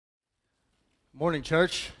Morning,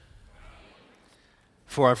 church.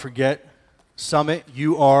 Before I forget, Summit,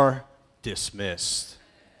 you are dismissed.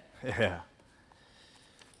 Yeah.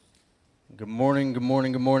 Good morning, good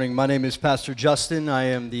morning, good morning. My name is Pastor Justin. I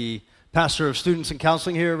am the pastor of students and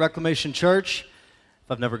counseling here at Reclamation Church.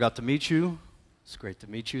 If I've never got to meet you, it's great to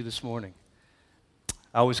meet you this morning.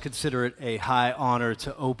 I always consider it a high honor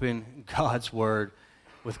to open God's Word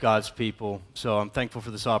with God's people, so I'm thankful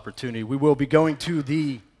for this opportunity. We will be going to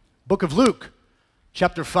the book of Luke,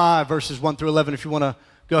 chapter 5, verses 1 through 11. If you want to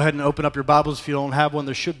go ahead and open up your Bibles, if you don't have one,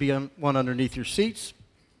 there should be one underneath your seats.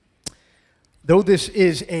 Though this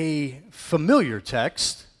is a familiar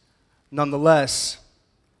text, nonetheless,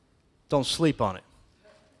 don't sleep on it.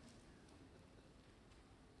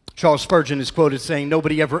 Charles Spurgeon is quoted saying,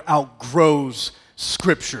 "Nobody ever outgrows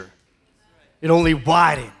Scripture. It only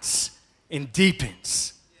widens and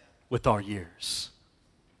deepens with our years."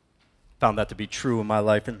 Found that to be true in my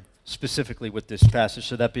life, and specifically with this passage.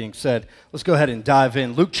 So that being said, let's go ahead and dive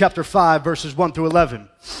in. Luke chapter 5, verses 1 through 11.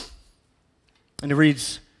 And it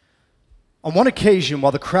reads, "On one occasion,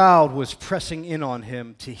 while the crowd was pressing in on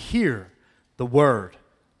him to hear the word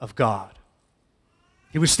of God,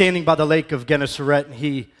 he was standing by the lake of Gennesaret, and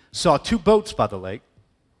he saw two boats by the lake,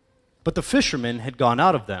 but the fishermen had gone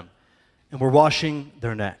out of them and were washing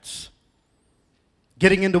their nets.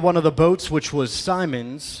 Getting into one of the boats, which was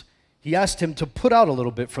Simon's, he asked him to put out a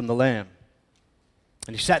little bit from the land.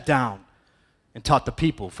 And he sat down and taught the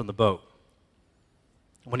people from the boat.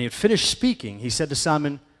 When he had finished speaking, he said to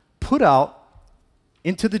Simon, 'Put out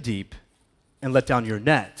into the deep and let down your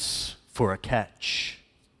nets for a catch.'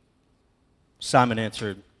 Simon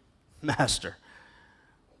answered, 'Master,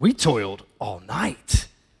 we toiled all night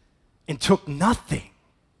and took nothing.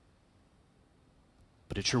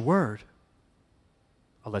 But at your word,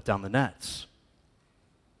 I'll let down the nets.'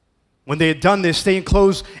 When they had done this, they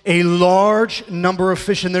enclosed a large number of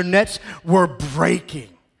fish, and their nets were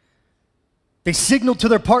breaking. They signaled to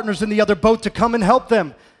their partners in the other boat to come and help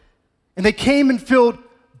them. And they came and filled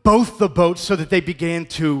both the boats so that they began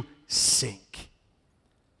to sink.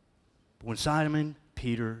 But when Simon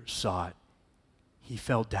Peter saw it, he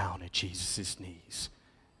fell down at Jesus' knees,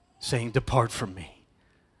 saying, 'Depart from me,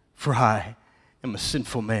 for I am a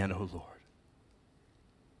sinful man, O Lord.'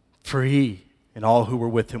 For he and all who were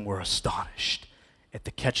with him were astonished at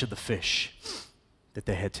the catch of the fish that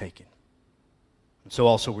they had taken. And so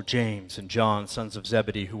also were James and John, sons of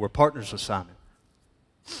Zebedee, who were partners with Simon.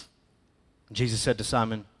 And Jesus said to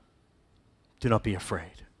Simon, 'Do not be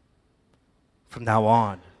afraid. From now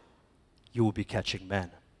on, you will be catching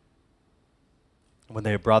men.' And when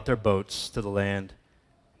they had brought their boats to the land,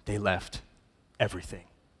 they left everything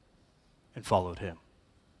and followed him."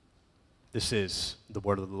 This is the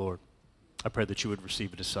word of the Lord. I pray that you would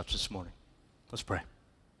receive it as such this morning. Let's pray.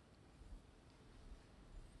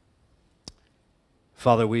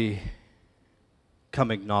 Father, we come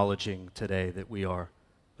acknowledging today that we are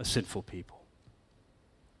a sinful people,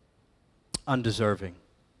 undeserving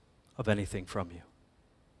of anything from you.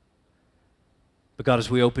 But God, as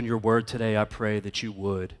we open your word today, I pray that you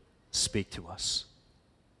would speak to us.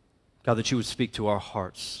 God, that you would speak to our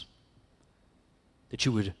hearts, that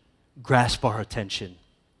you would grasp our attention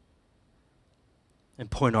and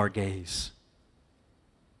point our gaze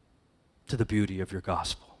to the beauty of your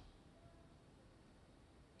gospel.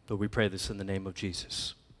 Lord, we pray this in the name of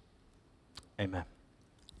Jesus. Amen.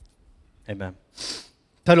 Amen. The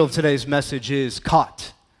title of today's message is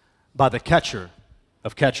Caught by the Catcher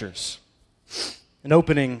of Catchers. In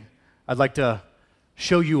opening, I'd like to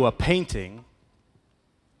show you a painting.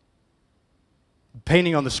 The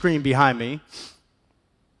painting on the screen behind me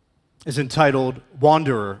is entitled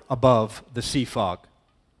 "Wanderer Above the Sea Fog."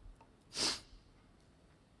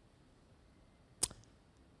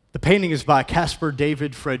 The painting is by Caspar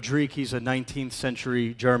David Friedrich. He's a 19th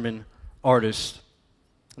century German artist.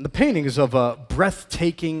 And the painting is of a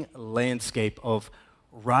breathtaking landscape of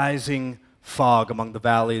rising fog among the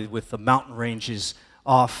valley with the mountain ranges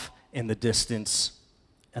off in the distance,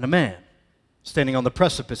 and a man standing on the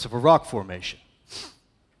precipice of a rock formation,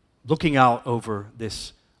 looking out over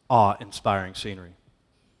this awe-inspiring scenery.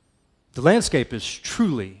 The landscape is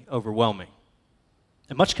truly overwhelming,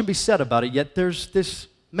 and much can be said about it, yet there's this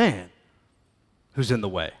man who's in the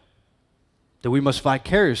way that we must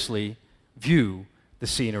vicariously view the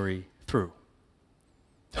scenery through.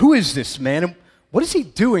 Who is this man, and what is he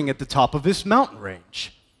doing at the top of this mountain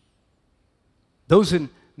range? Those and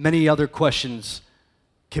many other questions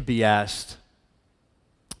can be asked,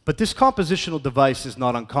 but this compositional device is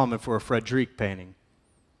not uncommon for a Friedrich painting.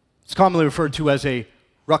 It's commonly referred to as a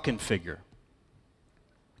Röntgen figure,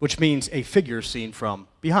 which means a figure seen from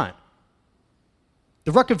behind.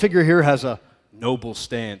 The rucking figure here has a noble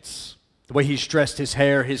stance. The way he's dressed, his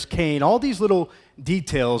hair, his cane, all these little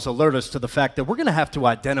details alert us to the fact that we're going to have to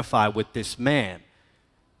identify with this man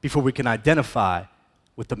before we can identify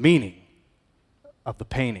with the meaning of the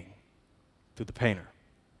painting through the painter.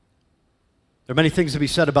 There are many things to be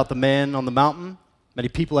said about the man on the mountain. Many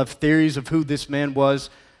people have theories of who this man was.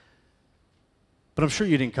 But I'm sure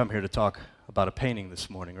you didn't come here to talk about a painting this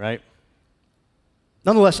morning, right?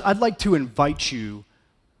 Nonetheless, I'd like to invite you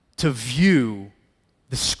to view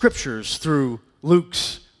the scriptures through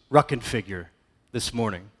Luke's rucking figure this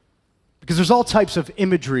morning. Because there's all types of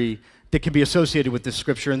imagery that can be associated with this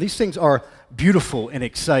scripture, and these things are beautiful and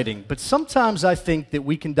exciting. But sometimes I think that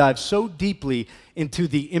we can dive so deeply into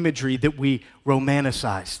the imagery that we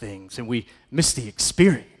romanticize things and we miss the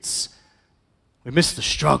experience. We miss the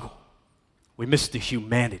struggle. We miss the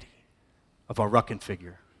humanity of our rucking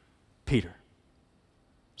figure, Peter.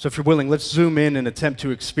 So if you're willing, let's zoom in and attempt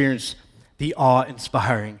to experience the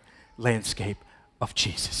awe-inspiring landscape of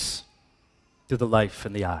Jesus through the life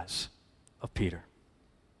and the eyes of Peter.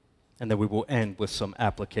 And then we will end with some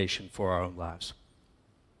application for our own lives.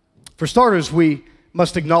 For starters, we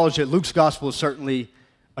must acknowledge that Luke's gospel is certainly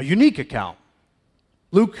a unique account.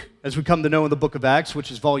 Luke, as we come to know in the book of Acts, which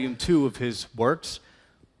is volume 2 of his works,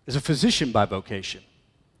 is a physician by vocation,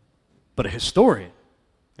 but a historian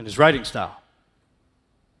in his writing style.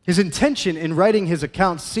 His intention in writing his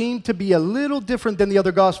account seemed to be a little different than the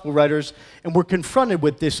other gospel writers, and we're confronted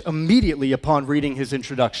with this immediately upon reading his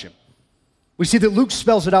introduction. We see that Luke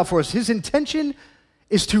spells it out for us. His intention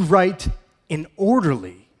is to write an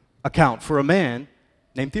orderly account for a man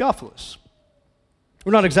named Theophilus.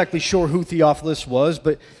 We're not exactly sure who Theophilus was,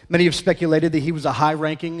 but many have speculated that he was a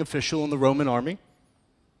high-ranking official in the Roman army,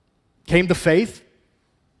 came to faith,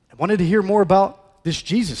 and wanted to hear more about this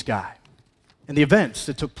Jesus guy and the events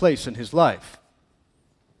that took place in his life.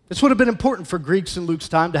 This would have been important for Greeks in Luke's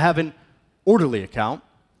time to have an orderly account,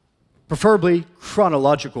 preferably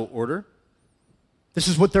chronological order. This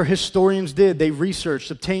is what their historians did. They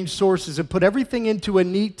researched, obtained sources, and put everything into a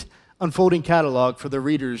neat, unfolding catalog for their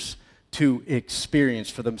readers to experience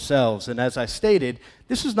for themselves. And as I stated,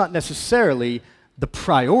 this is not necessarily the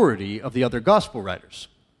priority of the other gospel writers.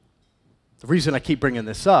 The reason I keep bringing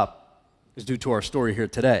this up is due to our story here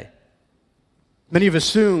today. Many have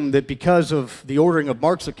assumed that because of the ordering of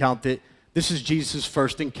Mark's account that this is Jesus'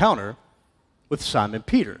 first encounter with Simon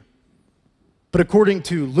Peter. But according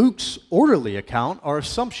to Luke's orderly account, our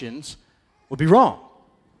assumptions would be wrong.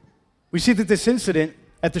 We see that this incident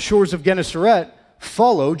at the shores of Gennesaret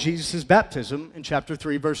followed Jesus' baptism in chapter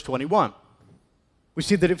 3, verse 21. We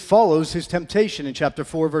see that it follows his temptation in chapter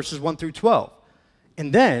 4, verses 1 through 12.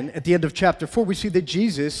 And then, at the end of chapter 4, we see that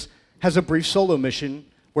Jesus has a brief solo mission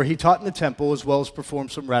where he taught in the temple as well as performed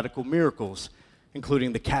some radical miracles,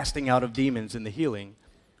 including the casting out of demons and the healing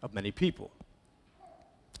of many people.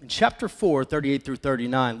 In chapter 4, 38 through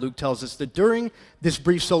 39, Luke tells us that during this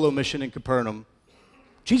brief solo mission in Capernaum,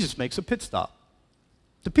 Jesus makes a pit stop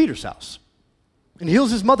to Peter's house and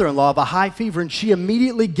heals his mother-in-law of a high fever, and she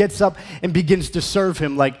immediately gets up and begins to serve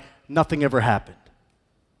him like nothing ever happened.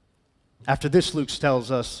 After this, Luke tells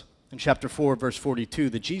us in chapter 4, verse 42,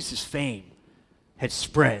 that Jesus' fame had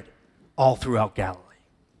spread all throughout Galilee,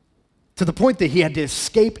 to the point that he had to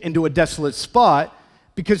escape into a desolate spot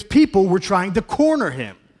because people were trying to corner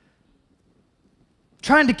him,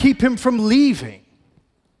 trying to keep him from leaving.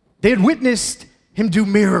 They had witnessed him do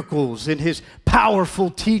miracles in his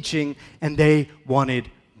powerful teaching, and they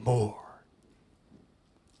wanted more.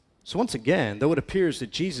 So once again, though it appears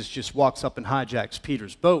that Jesus just walks up and hijacks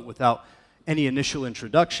Peter's boat without any initial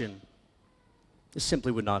introduction, this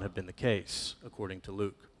simply would not have been the case, according to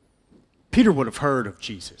Luke. Peter would have heard of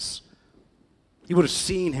Jesus. He would have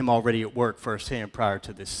seen him already at work firsthand prior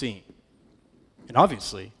to this scene. And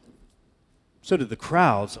obviously, so did the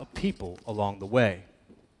crowds of people along the way.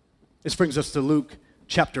 This brings us to Luke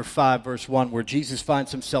chapter 5, verse 1, where Jesus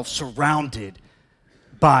finds himself surrounded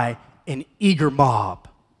by an eager mob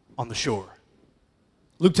on the shore.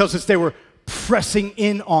 Luke tells us they were pressing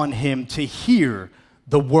in on him to hear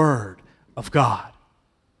the word of God.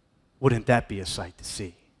 Wouldn't that be a sight to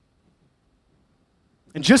see?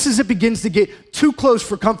 And just as it begins to get too close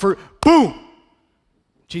for comfort, boom!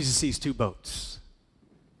 Jesus sees two boats.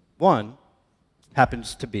 One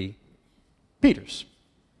happens to be Peter's.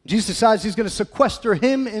 Jesus decides he's going to sequester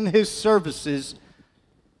him and his services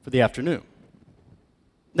for the afternoon.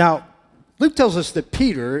 Now, Luke tells us that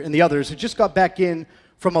Peter and the others had just got back in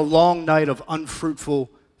from a long night of unfruitful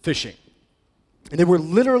fishing. And they were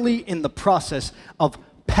literally in the process of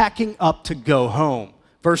packing up to go home.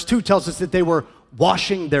 Verse 2 tells us that they were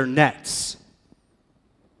washing their nets.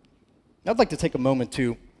 I'd like to take a moment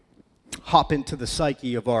to hop into the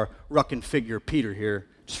psyche of our rucking figure, Peter, here,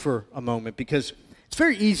 just for a moment, because it's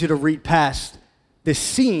very easy to read past this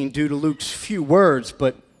scene due to Luke's few words,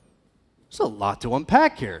 but there's a lot to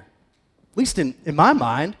unpack here, at least in my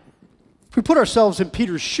mind. If we put ourselves in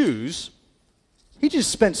Peter's shoes, he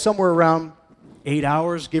just spent somewhere around 8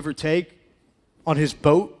 hours, give or take, on his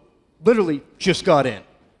boat, literally just got in.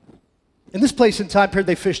 In this place and time period,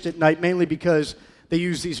 they fished at night, mainly because they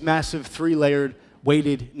used these massive 3-layered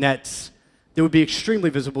weighted nets that would be extremely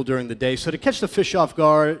visible during the day. So to catch the fish off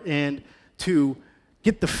guard and to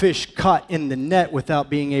get the fish caught in the net without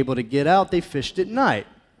being able to get out, they fished at night.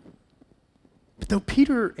 But though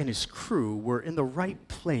Peter and his crew were in the right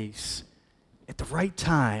place at the right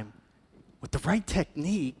time with the right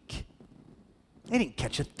technique, they didn't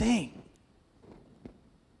catch a thing.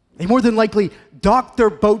 They more than likely docked their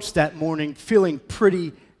boats that morning feeling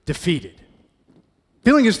pretty defeated,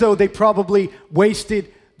 feeling as though they probably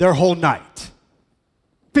wasted their whole night,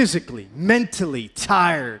 physically, mentally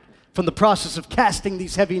tired from the process of casting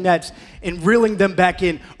these heavy nets and reeling them back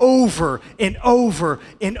in over and over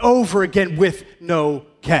and over again with no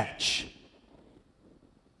catch.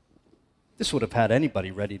 This would have had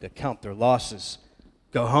anybody ready to count their losses,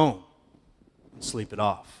 go home, and sleep it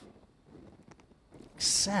off.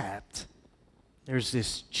 Except there's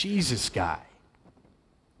this Jesus guy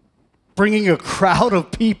bringing a crowd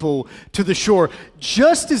of people to the shore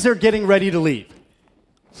just as they're getting ready to leave.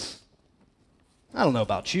 I don't know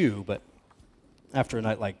about you, but after a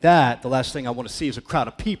night like that, the last thing I want to see is a crowd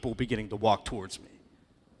of people beginning to walk towards me.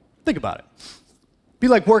 Think about it. It'd be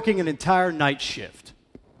like working an entire night shift,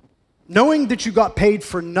 knowing that you got paid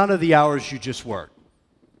for none of the hours you just worked,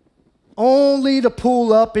 only to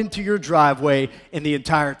pull up into your driveway and the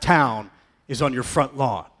entire town is on your front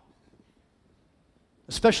lawn.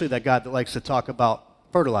 Especially that guy that likes to talk about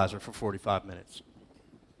fertilizer for 45 minutes.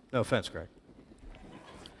 No offense, Greg.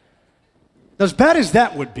 Now, as bad as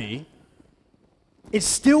that would be, it's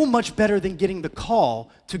still much better than getting the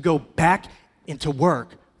call to go back into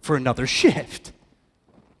work for another shift.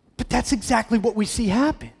 But that's exactly what we see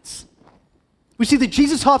happens. We see that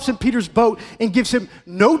Jesus hops in Peter's boat and gives him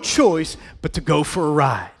no choice but to go for a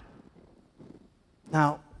ride.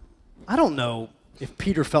 Now, I don't know if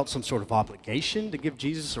Peter felt some sort of obligation to give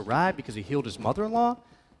Jesus a ride because he healed his mother-in-law,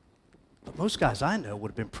 but most guys I know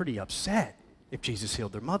would have been pretty upset if Jesus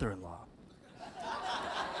healed their mother-in-law.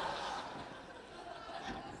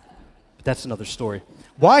 But that's another story.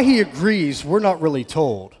 Why he agrees, we're not really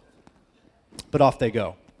told, but off they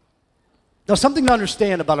go. Now, something to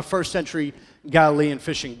understand about a first century Galilean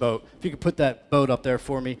fishing boat, if you could put that boat up there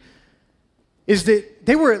for me, is that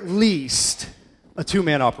they were at least a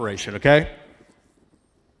 2-man operation, okay?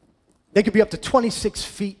 They could be up to 26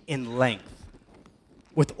 feet in length,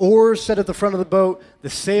 with oars set at the front of the boat, the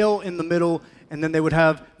sail in the middle, and then they would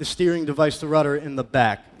have the steering device, the rudder, in the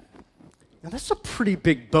back. Now, that's a pretty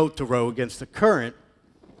big boat to row against the current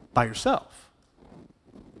by yourself.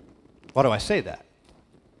 Why do I say that?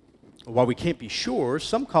 While we can't be sure,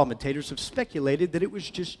 some commentators have speculated that it was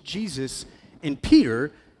just Jesus and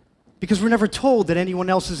Peter because we're never told that anyone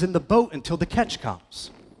else is in the boat until the catch comes.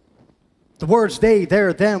 The words they,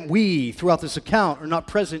 their, them, we throughout this account are not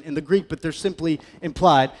present in the Greek, but they're simply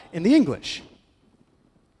implied in the English.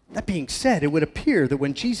 That being said, it would appear that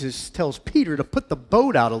when Jesus tells Peter to put the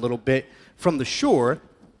boat out a little bit from the shore,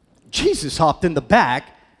 Jesus hopped in the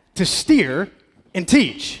back to steer and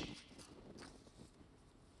teach.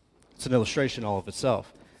 It's an illustration all of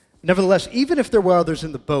itself. Nevertheless, even if there were others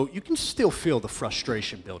in the boat, you can still feel the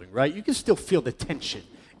frustration building, right? You can still feel the tension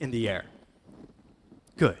in the air.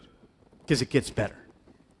 Good, because it gets better.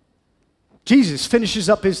 Jesus finishes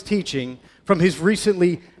up his teaching from his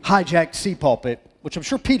recently hijacked sea pulpit, which I'm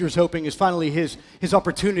sure Peter's hoping is finally his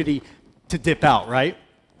opportunity to dip out, right?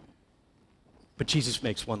 But Jesus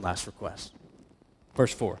makes one last request.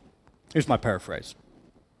 Verse 4. Here's my paraphrase.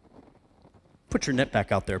 Put your net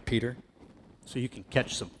back out there, Peter, so you can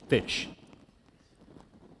catch some fish.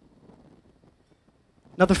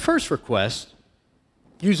 Now, the first request,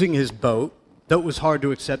 using his boat, though it was hard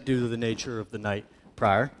to accept due to the nature of the night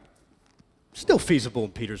prior, still feasible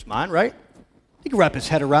in Peter's mind, right? He could wrap his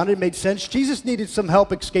head around it. It made sense. Jesus needed some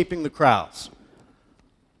help escaping the crowds.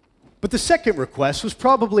 But the second request was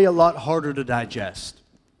probably a lot harder to digest.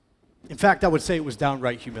 In fact, I would say it was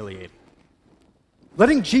downright humiliating.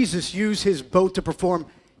 Letting Jesus use his boat to perform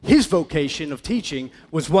his vocation of teaching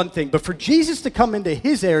was one thing, but for Jesus to come into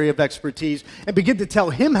his area of expertise and begin to tell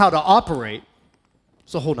him how to operate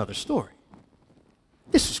is a whole other story.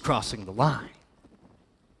 This is crossing the line.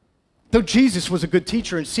 Though Jesus was a good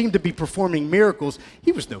teacher and seemed to be performing miracles,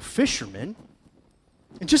 he was no fisherman.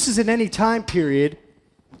 And just as in any time period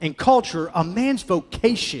and culture, a man's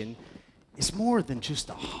vocation is more than just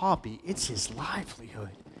a hobby. It's his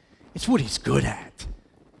livelihood. It's what he's good at.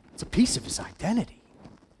 It's a piece of his identity.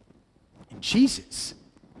 And Jesus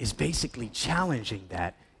is basically challenging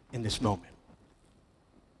that in this moment.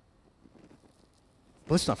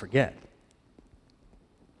 But let's not forget,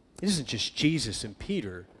 it isn't just Jesus and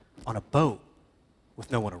Peter on a boat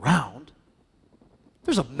with no one around.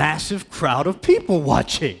 There's a massive crowd of people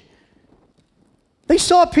watching. They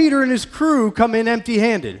saw Peter and his crew come in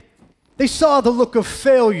empty-handed. They saw the look of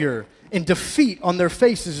failure and defeat on their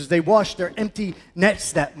faces as they washed their empty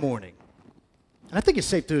nets that morning. And I think it's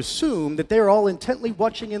safe to assume that they're all intently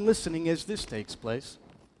watching and listening as this takes place.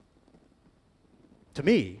 To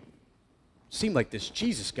me, it seemed like this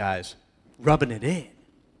Jesus guy's rubbing it in.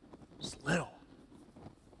 Just little.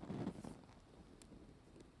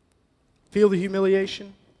 Feel the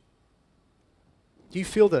humiliation? Do you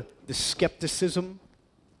feel the skepticism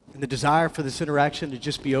and the desire for this interaction to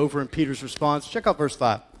just be over in Peter's response? Check out verse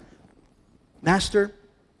 5. Master,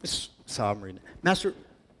 this is how I'm reading it. Master,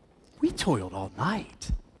 we toiled all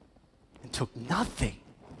night and took nothing.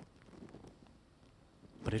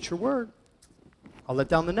 But it's your word. I'll let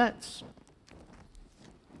down the nets.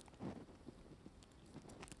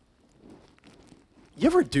 You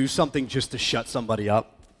ever do something just to shut somebody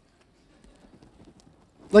up?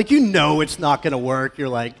 Like, you know it's not going to work. You're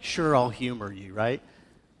like, sure, I'll humor you, right?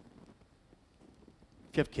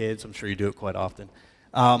 If you have kids, I'm sure you do it quite often.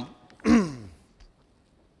 I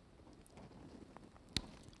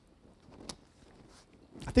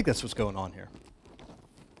think that's what's going on here.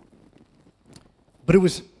 But it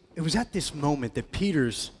was at this moment that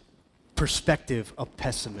Peter's perspective of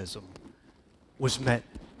pessimism was met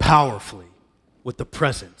powerfully with the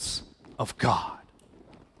presence of God.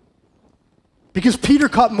 Because Peter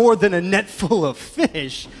caught more than a net full of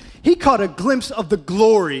fish, he caught a glimpse of the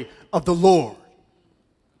glory of the Lord.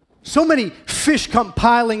 So many fish come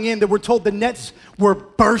piling in that we're told the nets were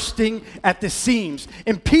bursting at the seams.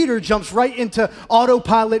 And Peter jumps right into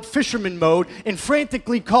autopilot fisherman mode and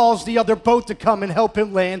frantically calls the other boat to come and help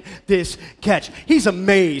him land this catch. He's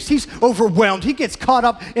amazed. He's overwhelmed. He gets caught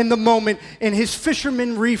up in the moment, and his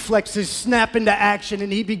fisherman reflexes snap into action,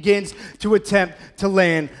 and he begins to attempt to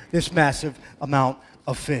land this massive amount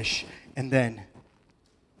of fish. And then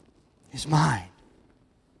his mind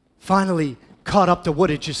finally caught up to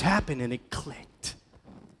what had just happened, and it clicked.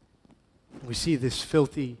 And we see this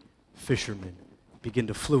filthy fisherman begin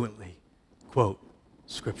to fluently quote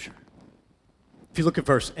Scripture. If you look at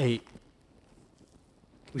verse 8,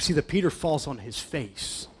 we see that Peter falls on his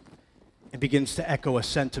face and begins to echo a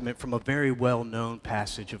sentiment from a very well-known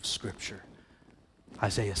passage of Scripture,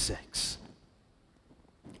 Isaiah 6.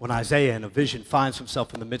 When Isaiah in a vision finds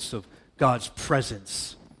himself in the midst of God's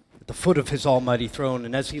presence, at the foot of his almighty throne,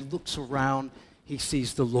 and as he looks around, he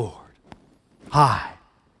sees the Lord, high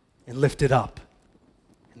and lifted up.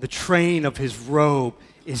 And the train of his robe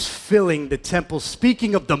is filling the temple,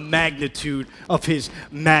 speaking of the magnitude of his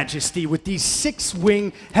majesty, with these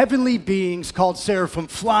six-winged heavenly beings called seraphim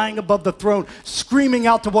flying above the throne, screaming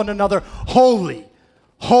out to one another, "Holy,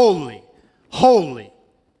 holy, holy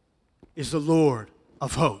is the Lord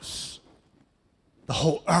of hosts. The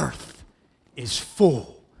whole earth is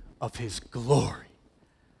full of his glory."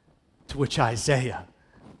 To which Isaiah,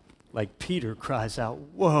 like Peter, cries out,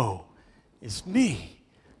 "Woe is me,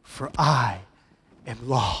 for I am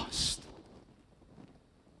lost."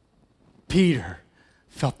 Peter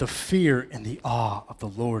felt the fear and the awe of the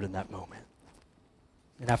Lord in that moment.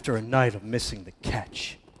 And after a night of missing the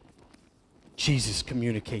catch, Jesus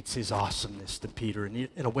communicates his awesomeness to Peter in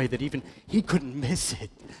a way that even he couldn't miss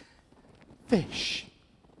it. Fish.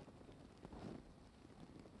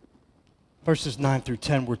 Verses 9 through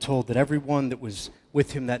 10, we're told that everyone that was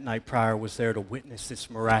with him that night prior was there to witness this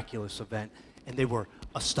miraculous event, and they were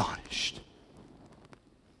astonished.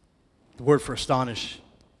 The word for astonish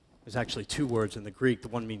is actually two words in the Greek. The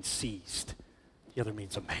one means seized. The other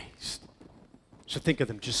means amazed. So think of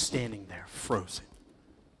them just standing there, frozen,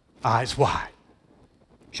 eyes wide,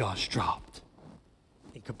 jaws dropped,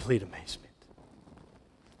 in complete amazement.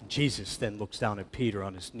 And Jesus then looks down at Peter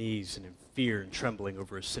on his knees and in fear and trembling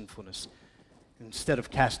over his sinfulness. Instead of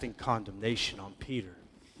casting condemnation on Peter,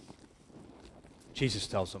 Jesus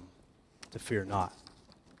tells him to fear not,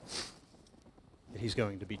 that he's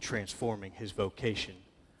going to be transforming his vocation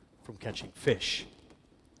from catching fish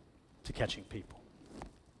to catching people.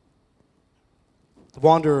 The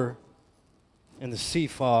wanderer and the sea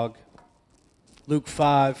fog, Luke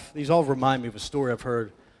 5, these all remind me of a story I've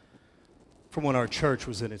heard from when our church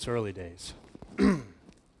was in its early days. The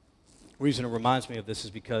reason it reminds me of this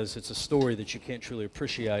is because it's a story that you can't truly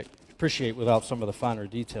appreciate without some of the finer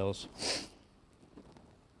details.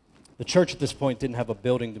 The church at this point didn't have a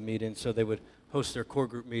building to meet in, so they would host their core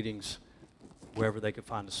group meetings wherever they could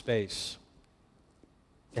find a space.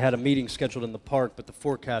 They had a meeting scheduled in the park, but the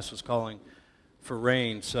forecast was calling for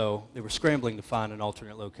rain, so they were scrambling to find an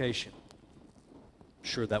alternate location. I'm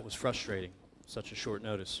sure that was frustrating, such a short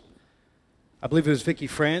notice. I believe it was Vicky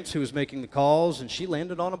France who was making the calls, and she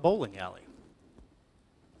landed on a bowling alley.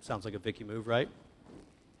 Sounds like a Vicky move, right?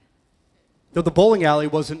 Though the bowling alley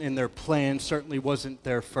wasn't in their plan, certainly wasn't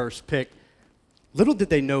their first pick, little did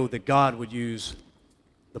they know that God would use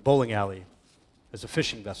the bowling alley as a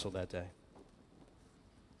fishing vessel that day.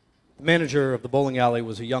 The manager of the bowling alley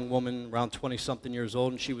was a young woman, around 20-something years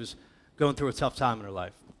old, and she was going through a tough time in her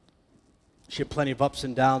life. She had plenty of ups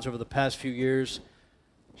and downs over the past few years.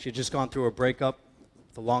 She had just gone through a breakup,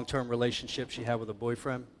 the long-term relationship she had with a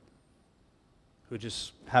boyfriend who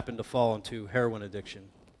just happened to fall into heroin addiction.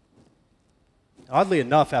 Oddly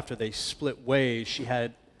enough, after they split ways, he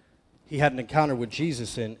had an encounter with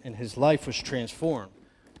Jesus, and his life was transformed.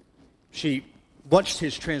 She watched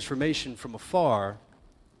his transformation from afar,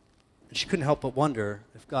 and she couldn't help but wonder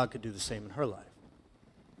if God could do the same in her life.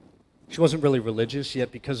 She wasn't really religious,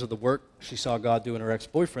 yet because of the work she saw God do in her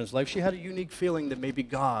ex-boyfriend's life, she had a unique feeling that maybe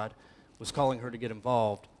God was calling her to get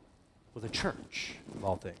involved with a church, of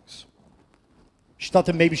all things. She thought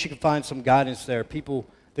that maybe she could find some guidance there, people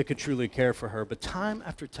that could truly care for her. But time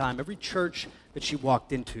after time, every church that she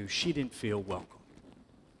walked into, she didn't feel welcome.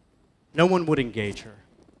 No one would engage her.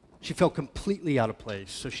 She felt completely out of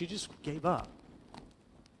place, so she just gave up.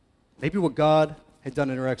 Maybe what God had done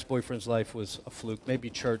in her ex-boyfriend's life was a fluke. Maybe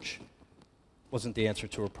church wasn't the answer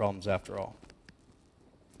to her problems after all.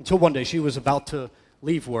 Until one day, she was about to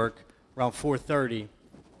leave work around 4:30.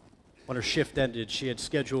 When her shift ended, she had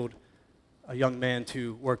scheduled a young man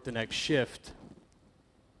to work the next shift.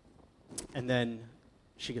 And then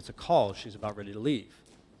she gets a call. She's about ready to leave.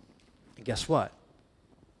 And guess what?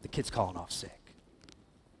 The kid's calling off sick.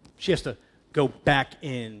 She has to go back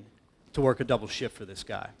in to work a double shift for this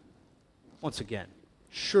guy. Once again,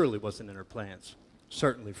 surely wasn't in her plans.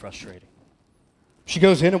 Certainly frustrating. She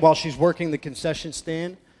goes in, and while she's working the concession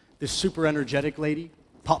stand, this super energetic lady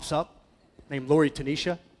pops up named Lori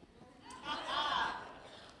Tanisha.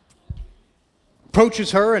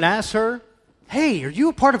 Approaches her and asks her, "Hey, are you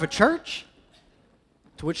a part of a church?"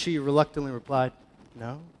 To which she reluctantly replied,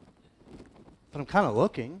 "No, but I'm kind of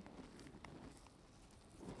looking."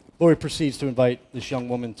 Lori proceeds to invite this young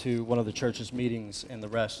woman to one of the church's meetings, and the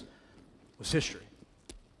rest was history.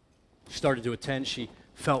 She started to attend. She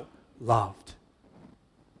felt loved.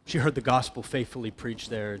 She heard the gospel faithfully preached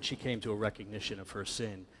there, and she came to a recognition of her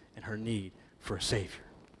sin and her need for a Savior.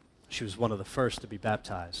 She was one of the first to be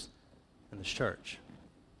baptized in this church.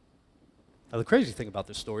 Now, the crazy thing about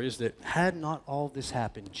this story is that had not all this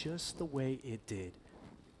happened just the way it did,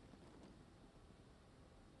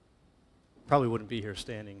 probably wouldn't be here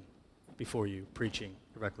standing before you preaching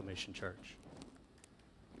the Reclamation Church.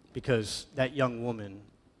 Because that young woman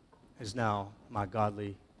is now my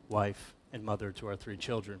godly wife and mother to our 3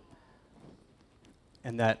 children.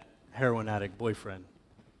 And that heroin addict boyfriend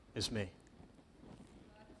is me.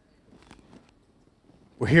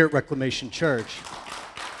 We're here at Reclamation Church.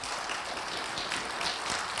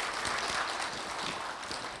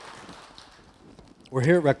 We're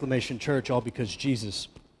here at Reclamation Church all because Jesus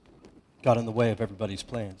got in the way of everybody's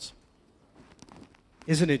plans.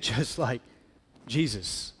 Isn't it just like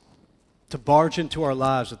Jesus to barge into our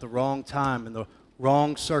lives at the wrong time and the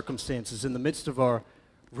wrong circumstances in the midst of our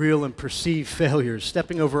real and perceived failures,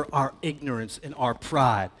 stepping over our ignorance and our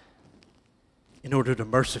pride in order to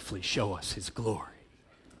mercifully show us his glory?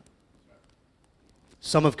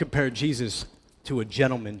 Some have compared Jesus to a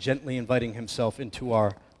gentleman gently inviting himself into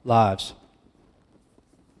our lives.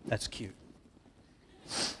 That's cute.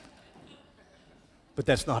 But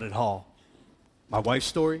that's not at all my wife's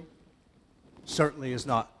story. Certainly is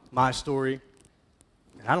not my story.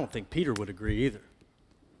 And I don't think Peter would agree either.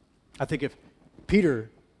 I think if Peter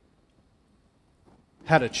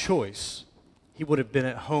had a choice, he would have been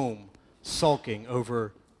at home sulking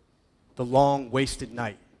over the long, wasted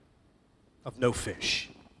night of no fish,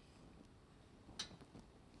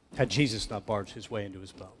 had Jesus not barged his way into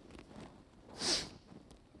his boat.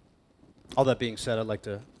 All that being said, I'd like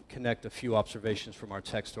to connect a few observations from our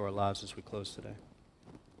text to our lives as we close today.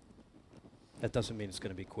 That doesn't mean it's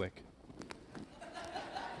going to be quick.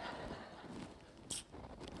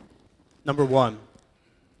 Number one,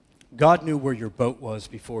 God knew where your boat was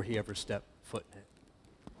before he ever stepped foot in it.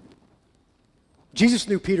 Jesus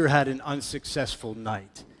knew Peter had an unsuccessful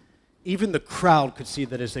night. Even the crowd could see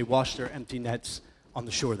that as they washed their empty nets on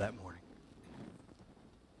the shore that morning.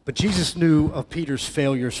 But Jesus knew of Peter's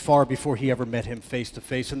failures far before he ever met him face to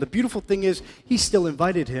face. And the beautiful thing is, he still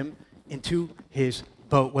invited him into his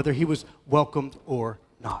boat, whether he was welcomed or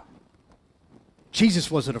not.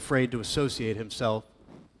 Jesus wasn't afraid to associate himself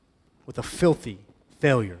with a filthy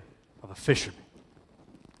failure of a fisherman.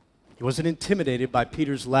 He wasn't intimidated by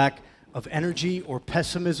Peter's lack of energy or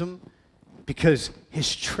pessimism because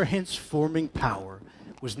his transforming power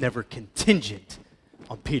was never contingent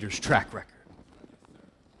on Peter's track record.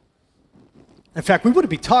 In fact, we wouldn't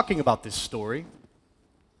be talking about this story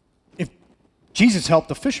if Jesus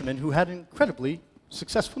helped a fisherman who had an incredibly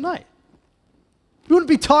successful night. We wouldn't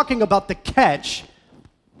be talking about the catch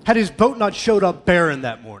had his boat not showed up barren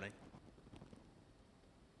that morning.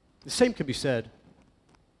 The same could be said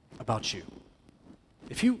about you.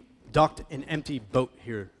 If you docked an empty boat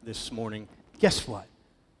here this morning, guess what?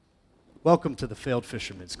 Welcome to the Failed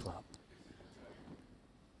Fisherman's Club.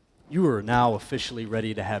 You are now officially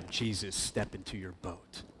ready to have Jesus step into your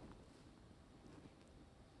boat.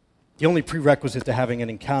 The only prerequisite to having an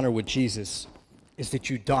encounter with Jesus is that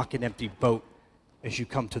you dock an empty boat as you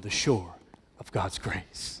come to the shore of God's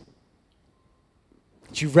grace.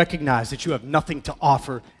 That you recognize that you have nothing to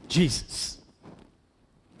offer Jesus.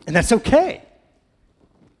 And that's okay,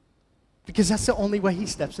 because that's the only way he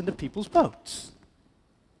steps into people's boats.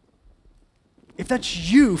 If that's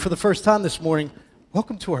you for the first time this morning,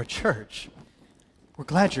 welcome to our church. We're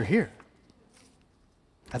glad you're here.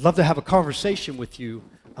 I'd love to have a conversation with you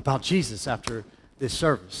about Jesus after this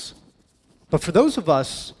service. But for those of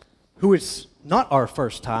us who it's not our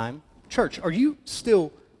first time, church, are you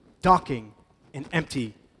still docking an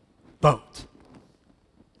empty boat?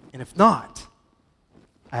 And if not,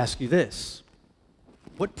 I ask you this: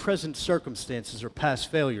 what present circumstances or past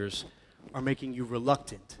failures are making you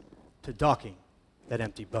reluctant to docking that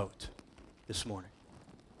empty boat this morning?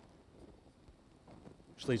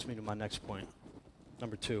 Which leads me to my next point,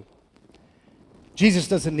 number 2. Jesus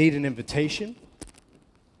doesn't need an invitation.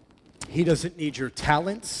 He doesn't need your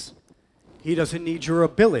talents. He doesn't need your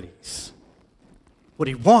abilities. What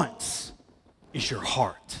he wants is your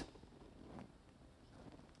heart.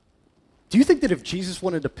 Do you think that if Jesus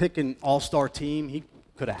wanted to pick an all-star team, he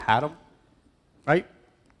could have had them? Right?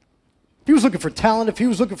 If he was looking for talent, if he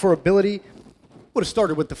was looking for ability, would have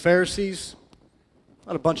started with the Pharisees,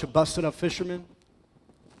 not a bunch of busted-up fishermen.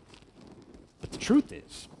 But the truth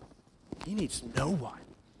is, he needs no one.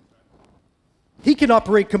 He can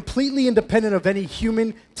operate completely independent of any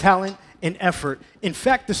human talent and effort. In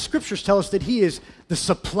fact, the scriptures tell us that he is the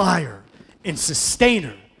supplier and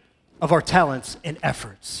sustainer of our talents and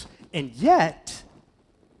efforts. And yet,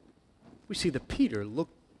 we see that Peter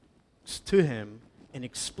looks to him and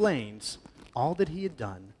explains all that he had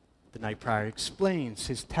done the night prior, explains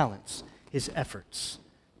his talents, his efforts,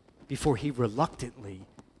 before he reluctantly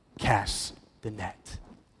casts the net.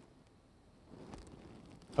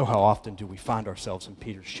 Oh, how often do we find ourselves in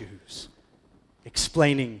Peter's shoes,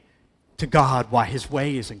 explaining to God why his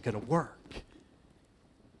way isn't going to work.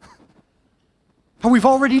 How we've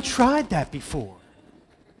already tried that before.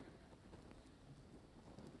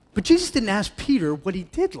 But Jesus didn't ask Peter what he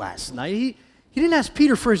did last night. He didn't ask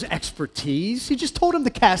Peter for his expertise. He just told him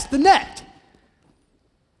to cast the net.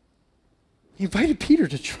 He invited Peter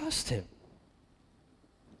to trust him.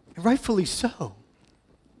 And rightfully so.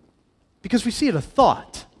 Because we see it a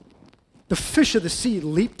thought. The fish of the sea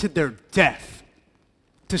leaped to their death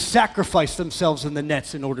to sacrifice themselves in the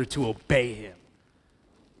nets in order to obey him.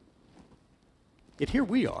 Yet here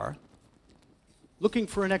we are, looking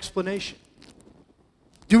for an explanation,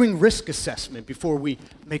 doing risk assessment before we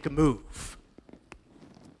make a move.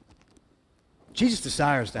 Jesus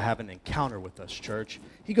desires to have an encounter with us, church.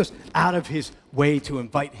 He goes out of his way to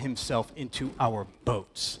invite himself into our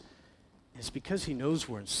boats. And it's because he knows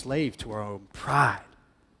we're enslaved to our own pride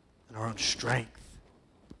and our own strength.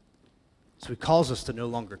 So he calls us to no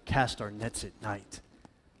longer cast our nets at night,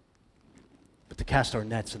 but to cast our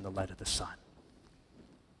nets in the light of the sun.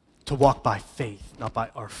 To walk by faith, not by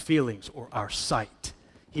our feelings or our sight.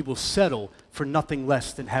 He will settle for nothing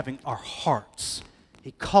less than having our hearts.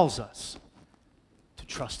 He calls us to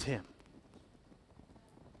trust him.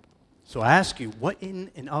 So I ask you, what in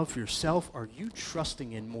and of yourself are you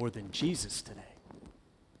trusting in more than Jesus today?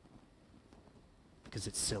 Because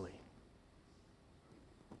it's silly.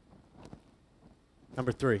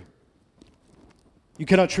 Number 3, you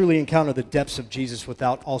cannot truly encounter the depths of Jesus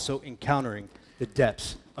without also encountering the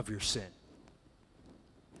depths of your sin.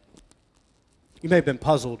 You may have been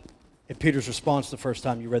puzzled at Peter's response the first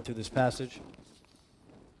time you read through this passage.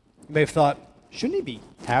 You may have thought, shouldn't he be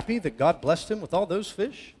happy that God blessed him with all those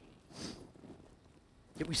fish?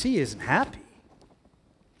 Yet we see he isn't happy.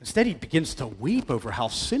 Instead, he begins to weep over how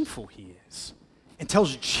sinful he is and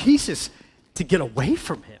tells Jesus to get away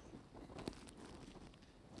from him.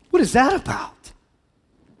 What is that about?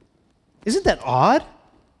 Isn't that odd?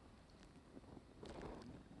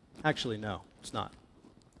 Actually, no, it's not.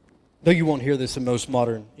 Though you won't hear this in most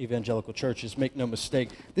modern evangelical churches, make no mistake,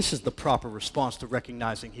 this is the proper response to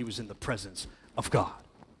recognizing he was in the presence of God.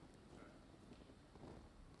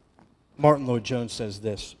 Martin Lloyd-Jones says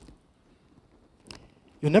this: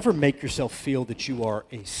 you'll never make yourself feel that you are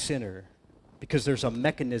a sinner because there's a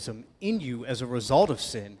mechanism in you as a result of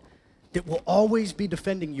sin that will always be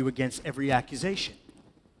defending you against every accusation.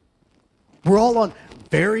 We're all on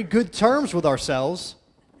very good terms with ourselves,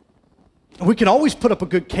 and we can always put up a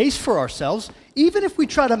good case for ourselves. Even if we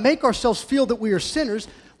try to make ourselves feel that we are sinners,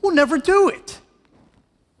 we'll never do it.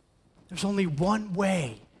 There's only one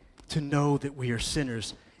way to know that we are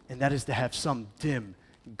sinners, and that is to have some dim,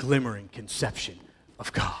 glimmering conception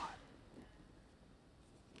of God.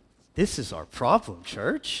 This is our problem,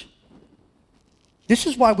 church. This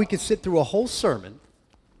is why we could sit through a whole sermon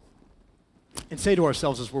and say to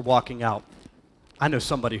ourselves as we're walking out, I know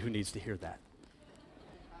somebody who needs to hear that.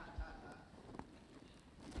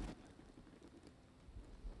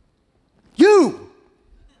 You!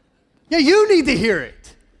 Yeah, you need to hear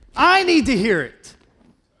it. I need to hear it.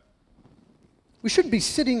 We shouldn't be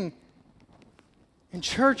sitting in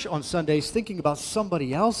church on Sundays thinking about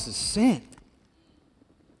somebody else's sin.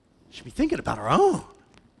 We should be thinking about our own.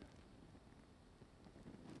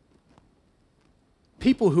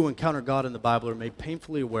 People who encounter God in the Bible are made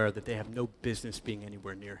painfully aware that they have no business being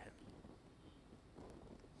anywhere near him.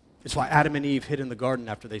 It's why Adam and Eve hid in the garden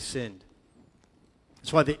after they sinned.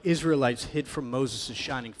 It's why the Israelites hid from Moses'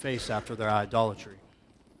 shining face after their idolatry.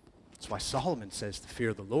 It's why Solomon says the fear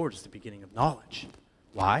of the Lord is the beginning of knowledge.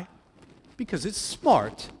 Why? Because it's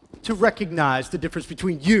smart to recognize the difference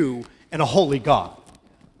between you and a holy God.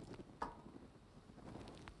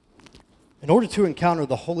 In order to encounter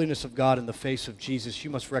the holiness of God in the face of Jesus, you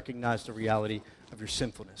must recognize the reality of your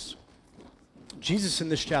sinfulness. Jesus in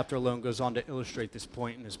this chapter alone goes on to illustrate this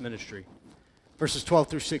point in his ministry. Verses 12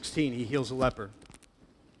 through 16, he heals a leper.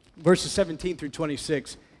 Verses 17 through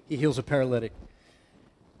 26, he heals a paralytic.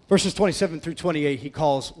 Verses 27 through 28, he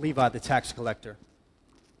calls Levi the tax collector.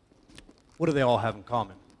 What do they all have in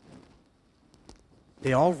common?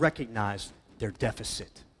 They all recognized their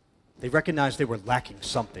deficit. They recognized they were lacking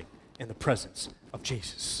something in the presence of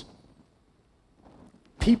Jesus.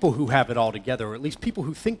 People who have it all together, or at least people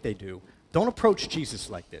who think they do, don't approach Jesus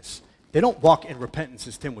like this. They don't walk in repentance,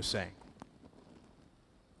 as Tim was saying.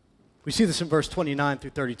 We see this in verse 29 through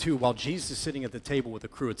 32, while Jesus is sitting at the table with a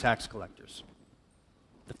crew of tax collectors.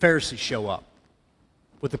 The Pharisees show up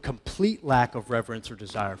with a complete lack of reverence or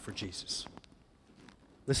desire for Jesus.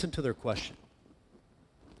 Listen to their question.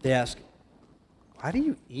 They ask, why do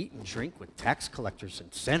you eat and drink with tax collectors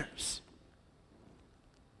and sinners?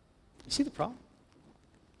 You see the problem?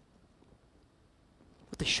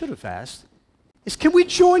 What they should have asked is, can we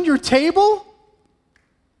join your table?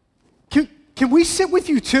 Can we sit with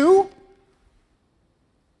you too?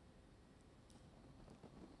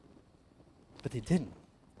 But they didn't.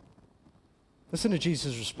 Listen to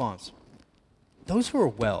Jesus' response. Those who are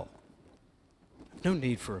well have no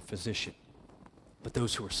need for a physician, but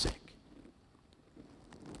those who are sick.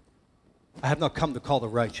 I have not come to call the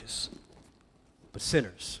righteous, but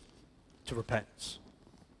sinners to repentance.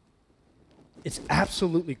 It's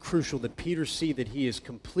absolutely crucial that Peter see that he is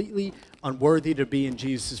completely unworthy to be in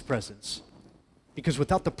Jesus' presence. Because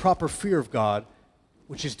without the proper fear of God,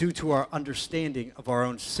 which is due to our understanding of our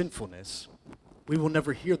own sinfulness, we will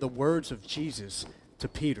never hear the words of Jesus to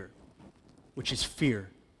Peter, which is fear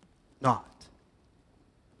not.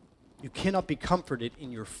 You cannot be comforted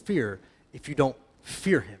in your fear if you don't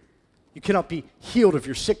fear him. You cannot be healed of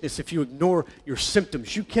your sickness if you ignore your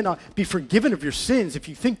symptoms. You cannot be forgiven of your sins if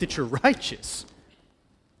you think that you're righteous.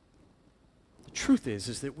 The truth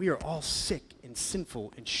is that we are all sick and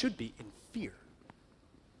sinful and should be in fear.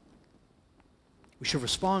 We should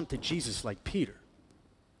respond to Jesus like Peter.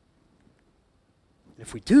 And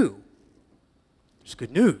if we do, there's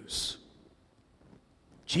good news.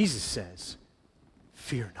 Jesus says,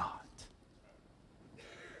 fear not.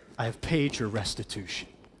 I have paid your restitution.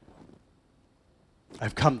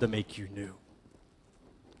 I've come to make you new.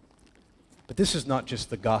 But this is not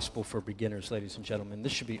just the gospel for beginners, ladies and gentlemen.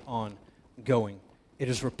 This should be ongoing. It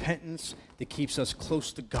is repentance that keeps us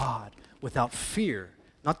close to God without fear,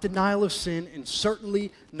 not denial of sin, and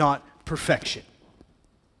certainly not perfection.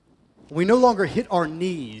 when we no longer hit our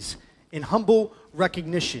knees in humble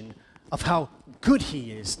recognition of how good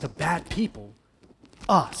he is to bad people,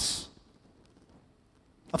 us,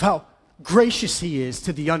 of how gracious he is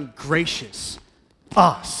to the ungracious,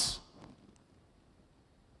 us,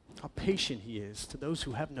 how patient he is to those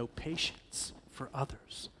who have no patience for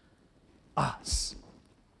others, us,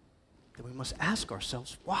 then we must ask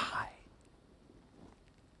ourselves, why?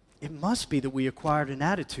 It must be that we acquired an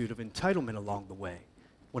attitude of entitlement along the way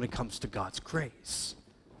when it comes to God's grace.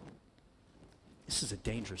 This is a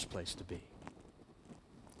dangerous place to be.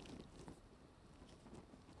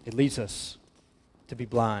 It leads us to be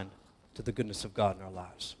blind to the goodness of God in our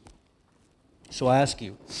lives. So I ask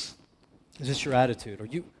you, is this your attitude? Are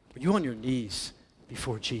you on your knees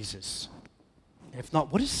before Jesus? And if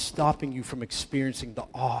not, what is stopping you from experiencing the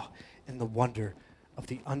awe and the wonder of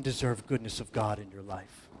the undeserved goodness of God in your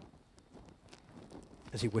life?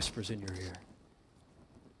 As he whispers in your ear,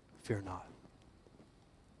 fear not.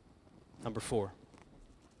 Number 4,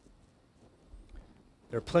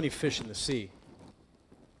 there are plenty of fish in the sea,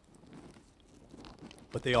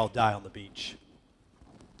 but they all die on the beach.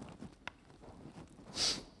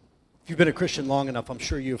 If you've been a Christian long enough, I'm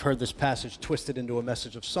sure you've heard this passage twisted into a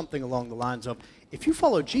message of something along the lines of, if you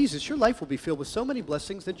follow Jesus, your life will be filled with so many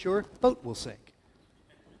blessings that your boat will sink.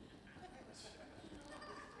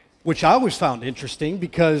 Which I always found interesting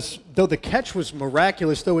because though the catch was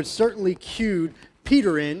miraculous, though it certainly cued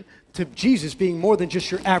Peter in to Jesus being more than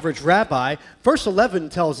just your average rabbi, verse 11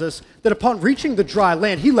 tells us that upon reaching the dry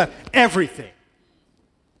land, he left everything.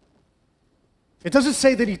 It doesn't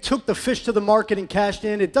say that he took the fish to the market and cashed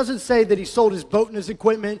in. It doesn't say that he sold his boat and his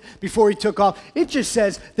equipment before he took off. It just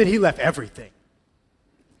says that he left everything.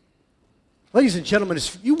 Ladies and gentlemen,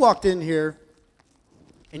 if you walked in here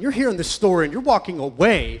and you're hearing this story and you're walking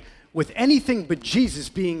away with anything but Jesus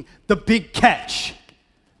being the big catch,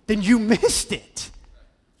 then you missed it.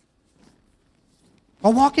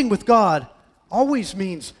 While walking with God always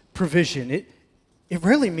means provision. It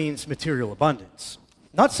really means material abundance.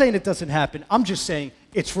 Not saying it doesn't happen. I'm just saying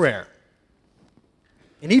it's rare.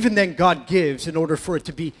 And even then, God gives in order for it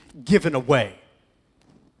to be given away.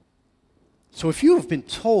 So if you have been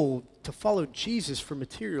told to follow Jesus for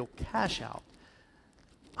material cash out,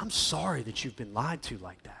 I'm sorry that you've been lied to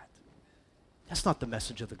like that. That's not the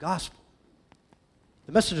message of the gospel.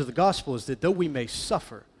 The message of the gospel is that though we may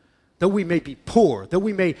suffer, though we may be poor, though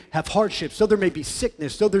we may have hardships, though there may be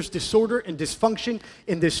sickness, though there's disorder and dysfunction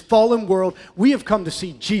in this fallen world, we have come to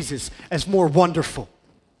see Jesus as more wonderful,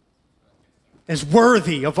 as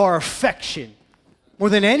worthy of our affection, more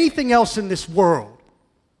than anything else in this world.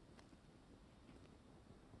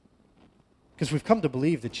 Because we've come to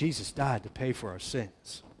believe that Jesus died to pay for our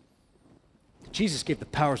sins. Jesus gave the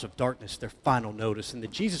powers of darkness their final notice, and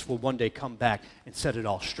that Jesus will one day come back and set it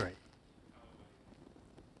all straight.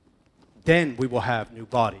 Then we will have new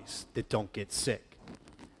bodies that don't get sick.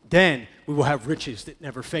 Then we will have riches that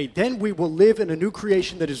never fade. Then we will live in a new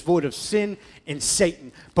creation that is void of sin and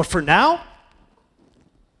Satan. But for now,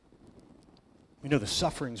 we know the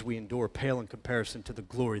sufferings we endure pale in comparison to the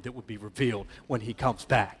glory that will be revealed when he comes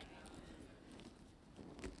back.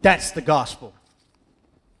 That's the gospel.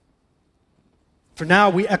 For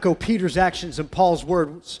now, we echo Peter's actions and Paul's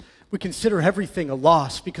words. We consider everything a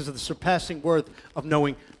loss because of the surpassing worth of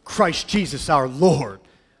knowing Christ Jesus our Lord,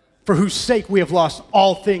 for whose sake we have lost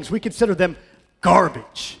all things. We consider them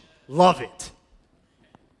garbage. Love it.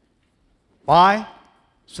 Why?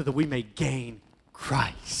 So that we may gain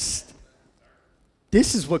Christ.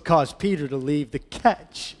 This is what caused Peter to leave the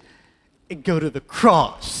catch and go to the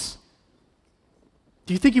cross.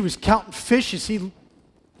 Do you think he was counting fish as he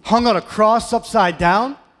hung on a cross upside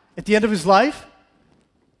down at the end of his life?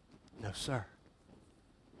 No, sir.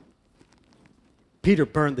 Peter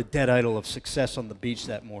burned the dead idol of success on the beach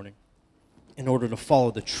that morning in order to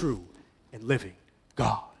follow the true and living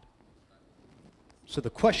God. So the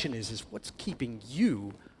question is what's keeping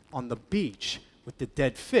you on the beach with the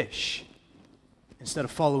dead fish instead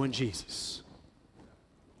of following Jesus?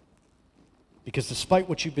 Because despite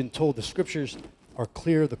what you've been told, the scriptures are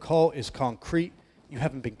clear, the call is concrete. You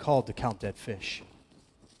haven't been called to count dead fish.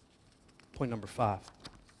 Point number 5.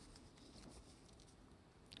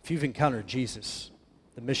 If you've encountered Jesus,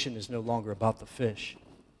 the mission is no longer about the fish.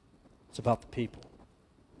 It's about the people.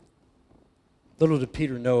 Little did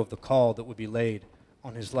Peter know of the call that would be laid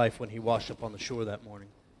on his life when he washed up on the shore that morning.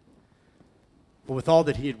 But with all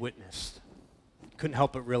that he had witnessed, he couldn't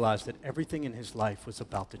help but realize that everything in his life was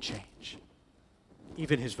about to change,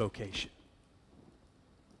 even his vocation.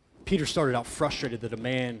 Peter started out frustrated that a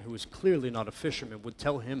man who was clearly not a fisherman would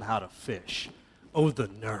tell him how to fish. Oh, the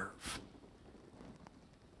nerve.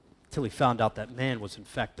 until he found out that man was in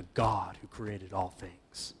fact the God who created all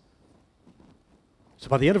things. So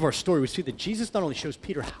by the end of our story, we see that Jesus not only shows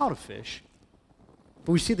Peter how to fish,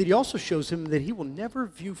 but we see that he also shows him that he will never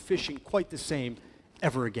view fishing quite the same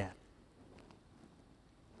ever again.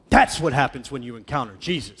 That's what happens when you encounter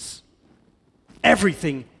Jesus.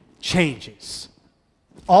 Everything changes.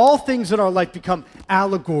 All things in our life become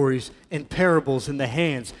allegories and parables in the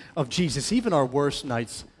hands of Jesus, even our worst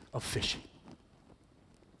nights of fishing.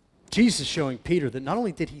 Jesus showing Peter that not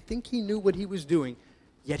only did he think he knew what he was doing,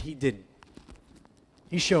 yet he didn't.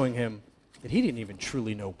 He's showing him that he didn't even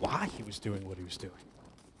truly know why he was doing what he was doing.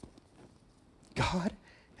 God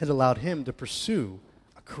had allowed him to pursue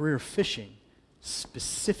a career of fishing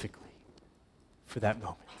specifically for that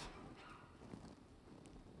moment,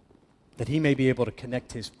 that he may be able to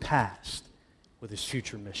connect his past with his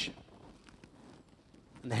future mission.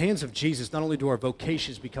 In the hands of Jesus, not only do our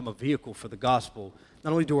vocations become a vehicle for the gospel,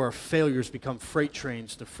 not only do our failures become freight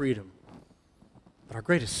trains to freedom, but our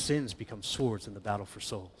greatest sins become swords in the battle for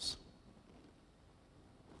souls.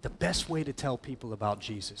 The best way to tell people about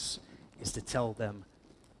Jesus is to tell them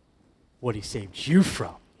what he saved you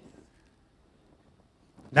from.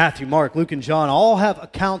 Matthew, Mark, Luke, and John all have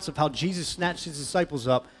accounts of how Jesus snatched his disciples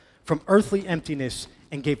up from earthly emptiness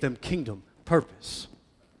and gave them kingdom purpose.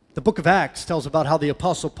 The book of Acts tells about how the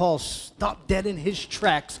Apostle Paul stopped dead in his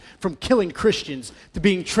tracks from killing Christians to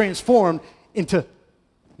being transformed into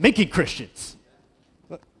making Christians.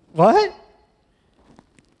 What?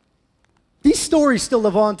 These stories still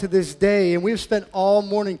live on to this day, and we've spent all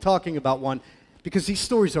morning talking about one because these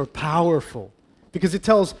stories are powerful, because it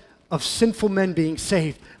tells of sinful men being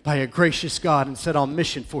saved by a gracious God and set on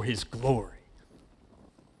mission for his glory.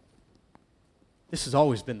 This has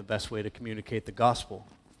always been the best way to communicate the gospel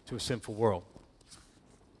to a sinful world,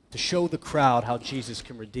 to show the crowd how Jesus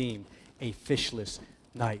can redeem a fishless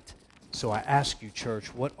night. So I ask you,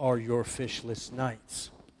 church, what are your fishless nights?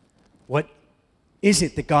 What is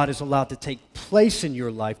it that God has allowed to take place in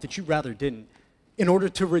your life that you rather didn't, in order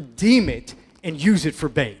to redeem it and use it for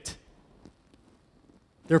bait?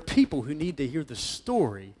 There are people who need to hear the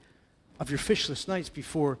story of your fishless nights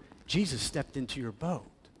before Jesus stepped into your boat.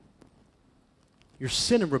 Your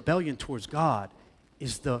sin and rebellion towards God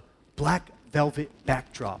is the black velvet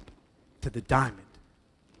backdrop to the diamond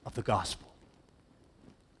of the gospel.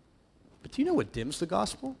 But do you know what dims the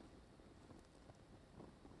gospel?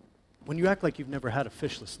 When you act like you've never had a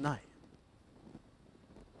fishless night.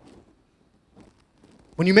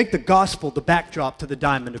 When you make the gospel the backdrop to the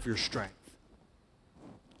diamond of your strength.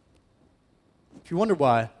 If you wonder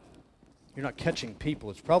why you're not catching people,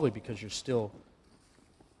 it's probably because you're still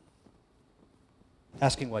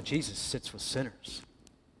asking why Jesus sits with sinners.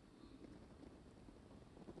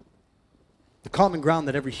 The common ground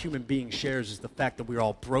that every human being shares is the fact that we're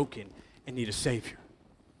all broken and need a Savior.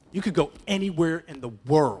 You could go anywhere in the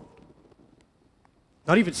world,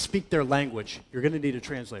 not even speak their language. You're going to need a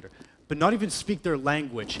translator. But not even speak their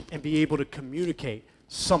language and be able to communicate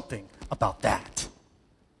something about that.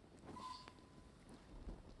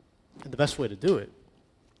 And the best way to do it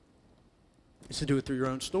is to do it through your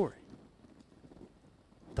own story.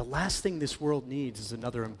 The last thing this world needs is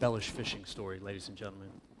another embellished fishing story, ladies and gentlemen.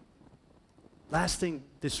 Last thing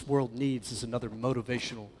this world needs is another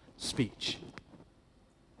motivational speech.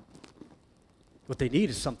 What they need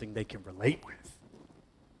is something they can relate with.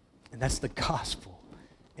 And that's the gospel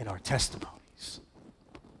in our testimonies.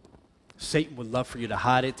 Satan would love for you to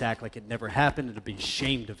hide it, to act like it never happened, and to be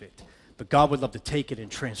ashamed of it. But God would love to take it and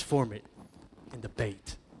transform it into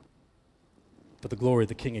bait. For the glory of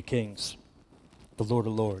the King of Kings, the Lord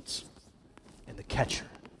of Lords, and the catcher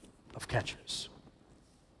of catchers.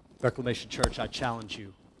 Reclamation Church, I challenge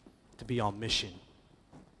you to be on mission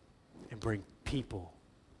and bring people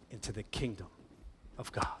into the kingdom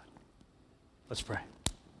of God. Let's pray.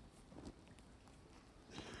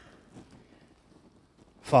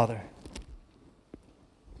 Father,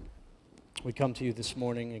 we come to you this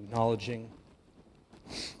morning acknowledging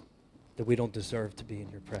that we don't deserve to be in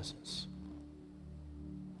your presence.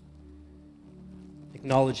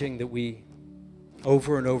 Acknowledging that we,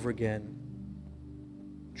 over and over again,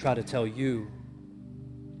 try to tell you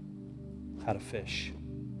how to fish.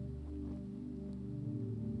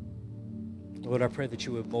 Lord, I pray that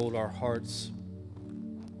you would mold our hearts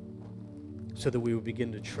so that we would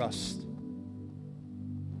begin to trust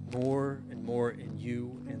more and more in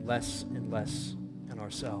you and less in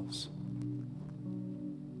ourselves.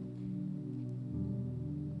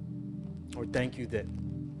 Lord, thank you that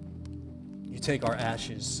you take our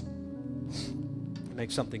ashes and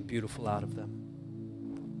make something beautiful out of them.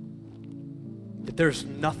 That there's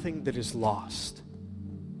nothing that is lost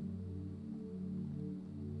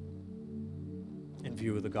in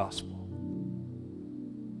view of the gospel.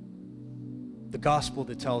 The gospel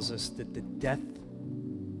that tells us that the death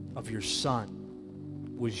of your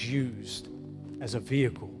Son was used as a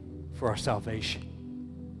vehicle for our salvation.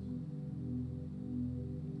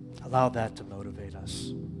 Allow that to motivate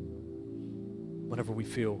us whenever we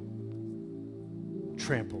feel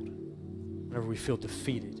trampled, whenever we feel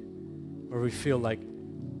defeated, whenever we feel like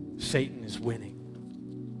Satan is winning.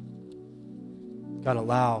 God,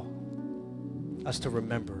 allow us to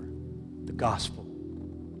remember the gospel.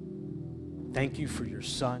 Thank you for your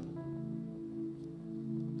Son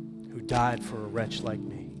who died for a wretch like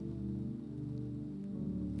me.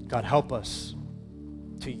 God, help us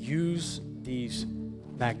to use these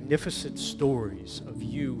magnificent stories of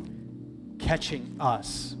you catching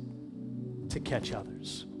us to catch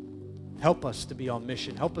others. Help us to be on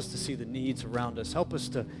mission. Help us to see the needs around us. Help us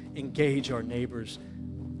to engage our neighbors,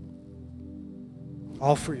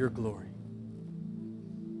 all for your glory.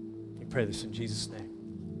 We pray this in Jesus' name.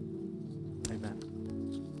 Amen.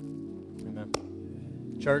 Amen.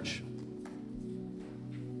 Church,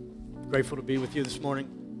 grateful to be with you this morning.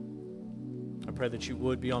 I pray that you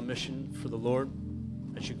would be on mission for the Lord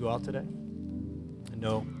as you go out today, and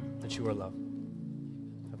know that you are loved.